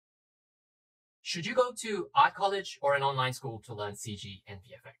Should you go to art college or an online school to learn CG and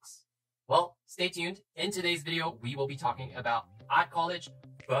VFX? Well, stay tuned. In today's video, we will be talking about art college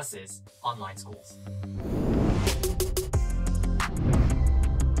versus online schools.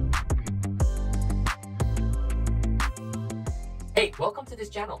 Hey, welcome to this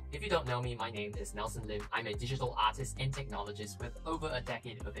channel. If you don't know me, my name is Nelson Lim. I'm a digital artist and technologist with over a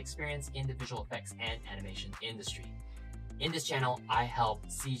decade of experience in the visual effects and animation industry. In this channel, I help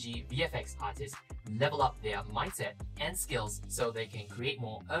CG VFX artists level up their mindset and skills so they can create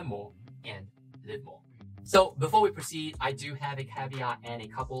more, earn more, and live more. So before we proceed, I do have a caveat and a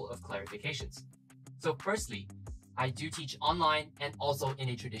couple of clarifications. So firstly, I do teach online and also in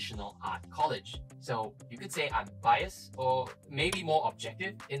a traditional art college. So you could say I'm biased or maybe more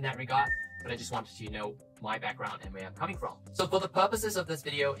objective in that regard, but I just wanted you to know my background and where I'm coming from. So for the purposes of this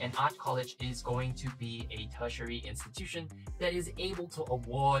video, an art college is going to be a tertiary institution that is able to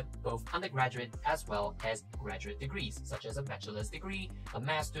award both undergraduate as well as graduate degrees, such as a bachelor's degree, a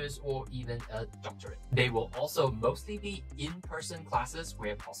master's, or even a doctorate. They will also mostly be in-person classes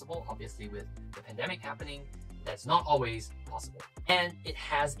where possible. Obviously, with the pandemic happening, that's not always possible. And it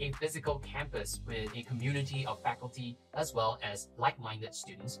has a physical campus with a community of faculty as well as like-minded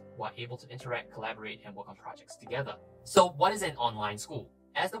students who are able to interact, collaborate, and work on projects together. So what is an online school?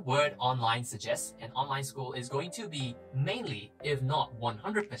 As the word online suggests, an online school is going to be mainly, if not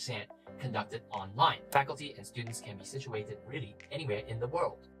 100%, conducted online. Faculty and students can be situated really anywhere in the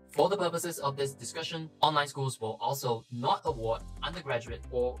world. For the purposes of this discussion, online schools will also not award undergraduate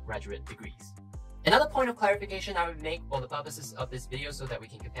or graduate degrees. Another point of clarification I would make for the purposes of this video so that we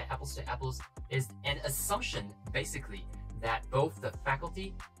can compare apples to apples is an assumption, basically, that both the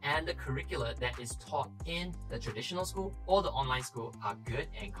faculty and the curricula that is taught in the traditional school or the online school are good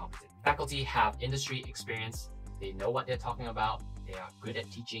and competent. Faculty have industry experience, they know what they're talking about, they are good at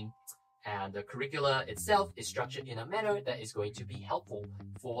teaching, and the curricula itself is structured in a manner that is going to be helpful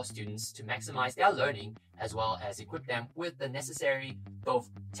for students to maximize their learning as well as equip them with the necessary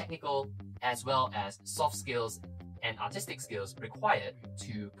both technical as well as soft skills and artistic skills required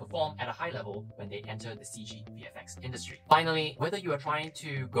to perform at a high level when they enter the CG VFX industry. Finally, whether you are trying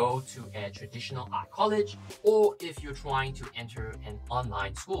to go to a traditional art college or if you're trying to enter an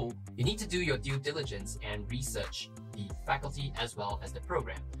online school, you need to do your due diligence and research the faculty as well as the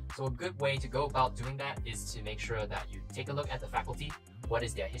program. So a good way to go about doing that is to make sure that you take a look at the faculty. What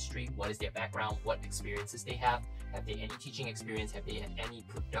is their history? What is their background? What experiences they have? Have they any teaching experience? Have they had any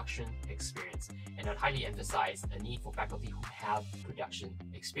production experience? And I'd highly emphasize a need for faculty who have production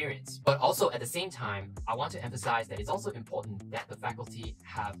experience. But also at the same time, I want to emphasize that it's also important that the faculty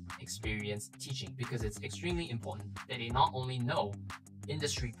have experience teaching, because it's extremely important that they not only know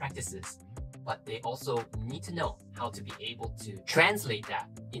industry practices, but they also need to know how to be able to translate that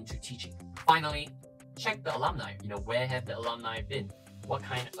into teaching. Finally, check the alumni. Where have the alumni been? What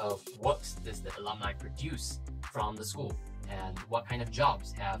kind of works does the alumni produce from the school? And what kind of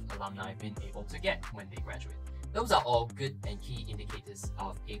jobs have alumni been able to get when they graduate? Those are all good and key indicators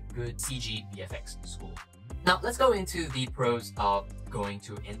of a good CG VFX school. Now, let's go into the pros of going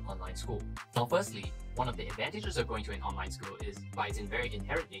to an online school. Now, firstly, one of the advantages of going to an online school is, by its very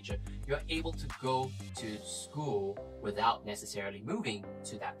inherent nature, you're able to go to school without necessarily moving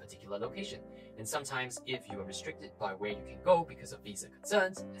to that particular location. And sometimes if you are restricted by where you can go because of visa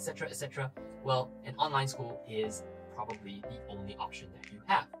concerns, etc., well, an online school is probably the only option that you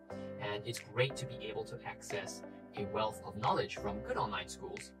have. And it's great to be able to access a wealth of knowledge from good online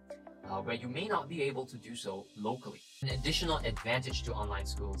schools where you may not be able to do so locally. An additional advantage to online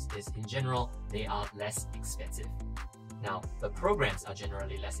schools is, in general, they are less expensive. Now, the programs are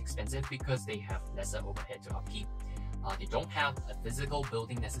generally less expensive because they have lesser overhead to upkeep. They don't have a physical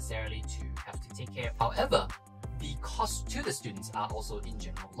building necessarily to have to take care of. However, the costs to the students are also in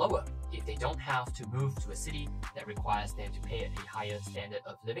general lower. If they don't have to move to a city that requires them to pay a higher standard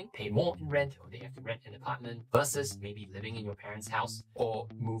of living, pay more in rent, or they have to rent an apartment versus maybe living in your parents' house or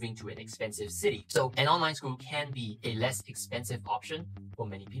moving to an expensive city. So an online school can be a less expensive option for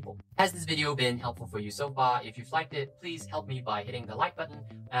many people. Has this video been helpful for you so far? If you've liked it, please help me by hitting the like button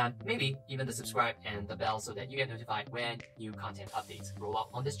and maybe even the subscribe and the bell so that you get notified when new content updates roll out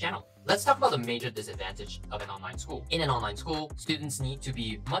on this channel. Let's talk about the major disadvantage of an online school. In an online school, students need to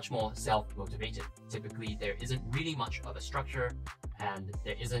be much more self-motivated. Typically, there isn't really much of a structure and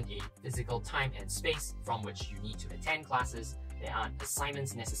there isn't a physical time and space from which you need to attend classes. There aren't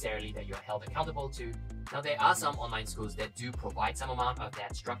assignments necessarily that you're held accountable to. Now, there are some online schools that do provide some amount of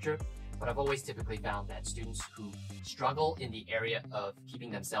that structure, but I've always typically found that students who struggle in the area of keeping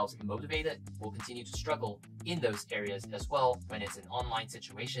themselves motivated will continue to struggle in those areas as well when it's an online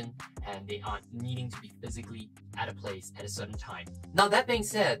situation and they aren't needing to be physically at a place at a certain time. Now, that being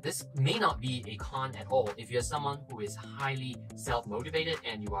said, this may not be a con at all if you're someone who is highly self-motivated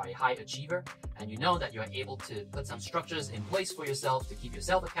and you are a high achiever and you know that you're able to put some structures in place for yourself to keep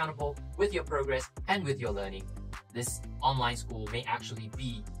yourself accountable with your progress and with your learning. This online school may actually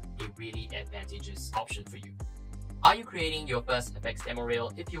be a really advantageous option for you. Are you creating your first FX demo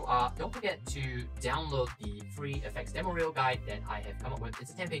reel? If you are, don't forget to download the free FX demo reel guide that I have come up with.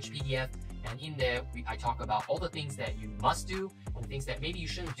 It's a 10-page PDF, and in there I talk about all the things that you must do and things that maybe you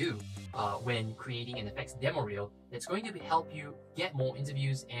shouldn't do when creating an FX demo reel that's going to help you get more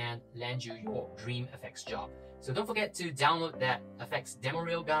interviews and land you your dream FX job. So don't forget to download that FX demo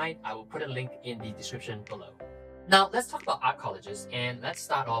reel guide. I will put a link in the description below. Now, let's talk about art colleges, and let's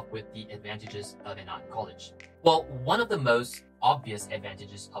start off with the advantages of an art college. Well, one of the most obvious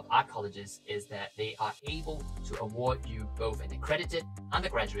advantages of art colleges is that they are able to award you both an accredited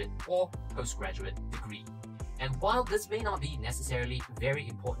undergraduate or postgraduate degree. And while this may not be necessarily very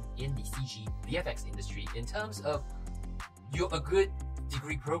important in the CG VFX industry, in terms of a good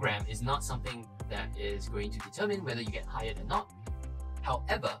degree program is not something that is going to determine whether you get hired or not.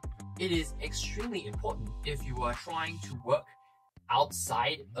 However, it is extremely important if you are trying to work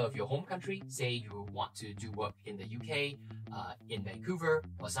outside of your home country. Say you want to do work in the UK, in Vancouver,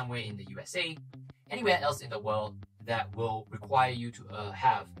 or somewhere in the USA, anywhere else in the world that will require you to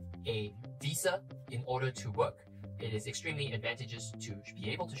have a visa in order to work. It is extremely advantageous to be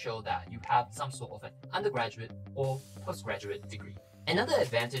able to show that you have some sort of an undergraduate or postgraduate degree. Another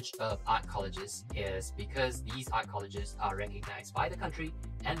advantage of art colleges is because these art colleges are recognized by the country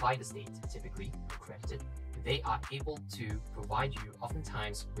and by the state, typically accredited, they are able to provide you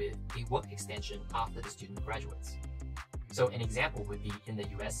oftentimes with a work extension after the student graduates. So an example would be in the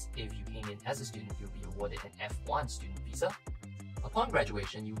US, if you came in as a student, you'll be awarded an F1 student visa. Upon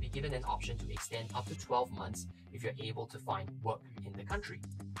graduation, you will be given an option to extend up to 12 months if you're able to find work in the country.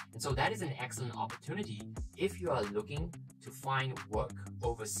 And so that is an excellent opportunity if you are looking to find work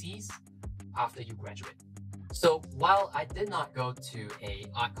overseas after you graduate. So while I did not go to an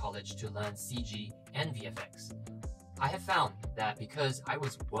art college to learn CG and VFX, I have found that because I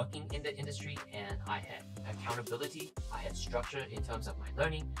was working in the industry and I had accountability, I had structure in terms of my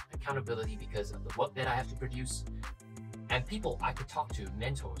learning, accountability because of the work that I have to produce, and people I could talk to,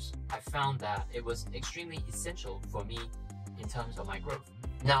 mentors, I found that it was extremely essential for me in terms of my growth.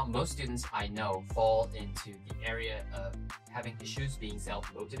 Now, most students I know fall into the area of having issues being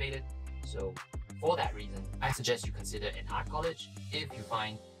self-motivated. So for that reason, I suggest you consider an art college if you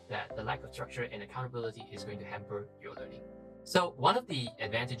find that the lack of structure and accountability is going to hamper your learning. So one of the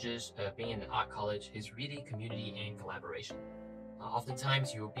advantages of being in an art college is really community and collaboration.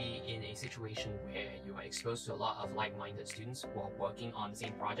 Oftentimes, you'll be in a situation where you are exposed to a lot of like-minded students who are working on the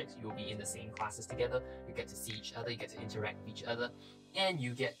same projects. You'll be in the same classes together. You get to see each other, you get to interact with each other, and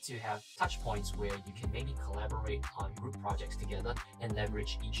you get to have touch points where you can maybe collaborate on group projects together and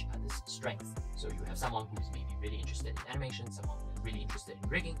leverage each other's strengths. So you have someone who's maybe really interested in animation, someone who's really interested in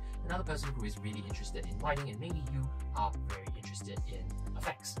rigging, another person who is really interested in lighting, and maybe you are very interested in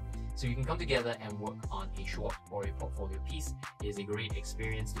effects. So you can come together and work on a short or a portfolio piece. It is a great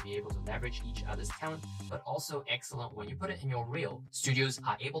experience to be able to leverage each other's talent, but also excellent when you put it in your reel. Studios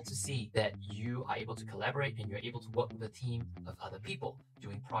are able to see that you are able to collaborate and you're able to work with a team of other people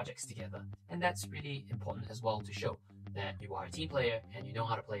doing projects together. And that's really important as well to show that you are a team player and you know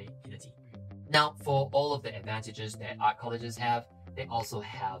how to play in a team. Now, for all of the advantages that art colleges have, they also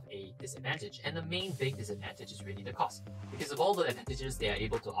have a disadvantage, and the main big disadvantage is really the cost. Because of all the advantages they are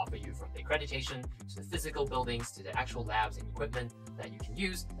able to offer you, from the accreditation to the physical buildings to the actual labs and equipment that you can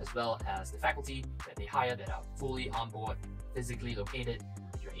use, as well as the faculty that they hire that are fully on board, physically located,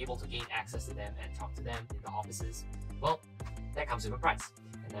 you're able to gain access to them and talk to them in the offices, well, that comes with a price.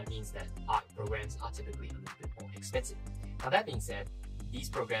 And that means that art programs are typically a little bit more expensive. Now, that being said, these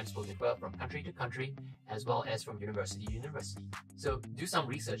programs will differ from country to country as well as from university to university. So do some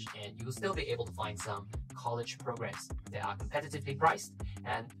research and you will still be able to find some college programs that are competitively priced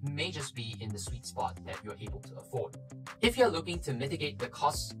and may just be in the sweet spot that you're able to afford. If you're looking to mitigate the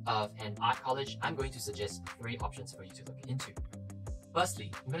costs of an art college, I'm going to suggest 3 options for you to look into. Firstly,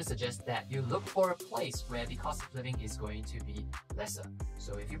 I'm going to suggest that you look for a place where the cost of living is going to be lesser.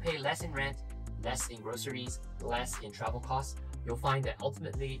 So if you pay less in rent, less in groceries, less in travel costs, you'll find that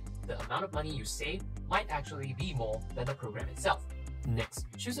ultimately the amount of money you save might actually be more than the program itself. Next,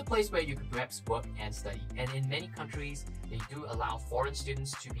 choose a place where you could perhaps work and study. And in many countries, they do allow foreign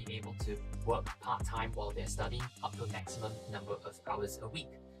students to be able to work part-time while they're studying up to a maximum number of hours a week.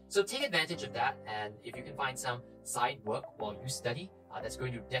 So take advantage of that, and if you can find some side work while you study, that's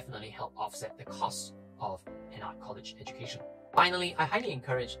going to definitely help offset the cost of an art college education. Finally, I highly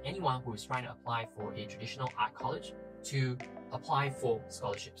encourage anyone who is trying to apply for a traditional art college to apply for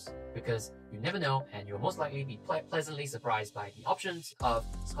scholarships, because you never know, and you'll most likely be pleasantly surprised by the options of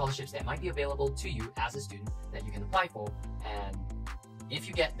scholarships that might be available to you as a student that you can apply for. And if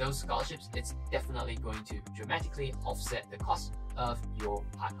you get those scholarships, it's definitely going to dramatically offset the cost of your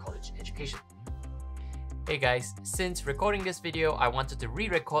art college education. Hey guys, since recording this video, I wanted to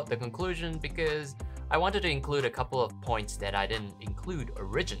re-record the conclusion because I wanted to include a couple of points that I didn't include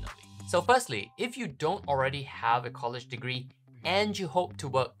originally. So firstly, if you don't already have a college degree and you hope to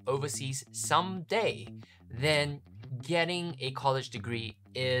work overseas someday, then getting a college degree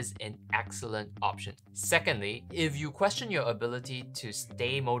is an excellent option. Secondly, if you question your ability to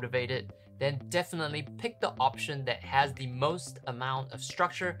stay motivated, then definitely pick the option that has the most amount of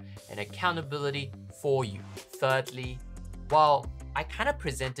structure and accountability for you. Thirdly, while I kind of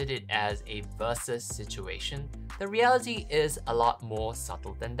presented it as a versus situation, the reality is a lot more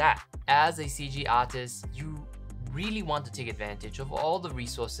subtle than that. As a CG artist, you really want to take advantage of all the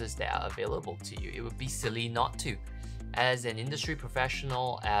resources that are available to you. It would be silly not to. As an industry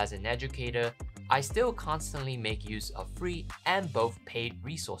professional, as an educator, I still constantly make use of free and both paid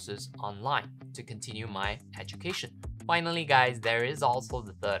resources online to continue my education. Finally guys, there is also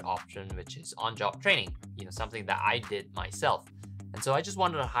the third option, which is on-job training, something that I did myself. And so I just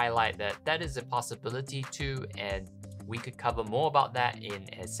wanted to highlight that that is a possibility too, and we could cover more about that in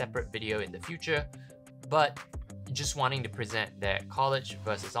a separate video in the future. But just wanting to present that college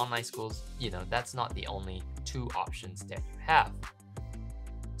versus online schools, that's not the only two options that you have.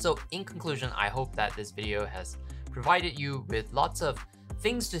 So in conclusion, I hope that this video has provided you with lots of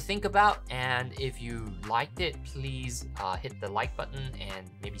things to think about, and if you liked it, please hit the like button and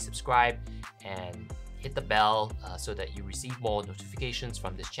maybe subscribe and hit the bell so that you receive more notifications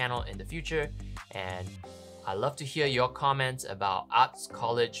from this channel in the future. And I love to hear your comments about arts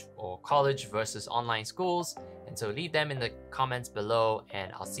college or college versus online schools, and so leave them in the comments below,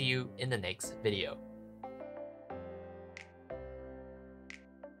 and I'll see you in the next video.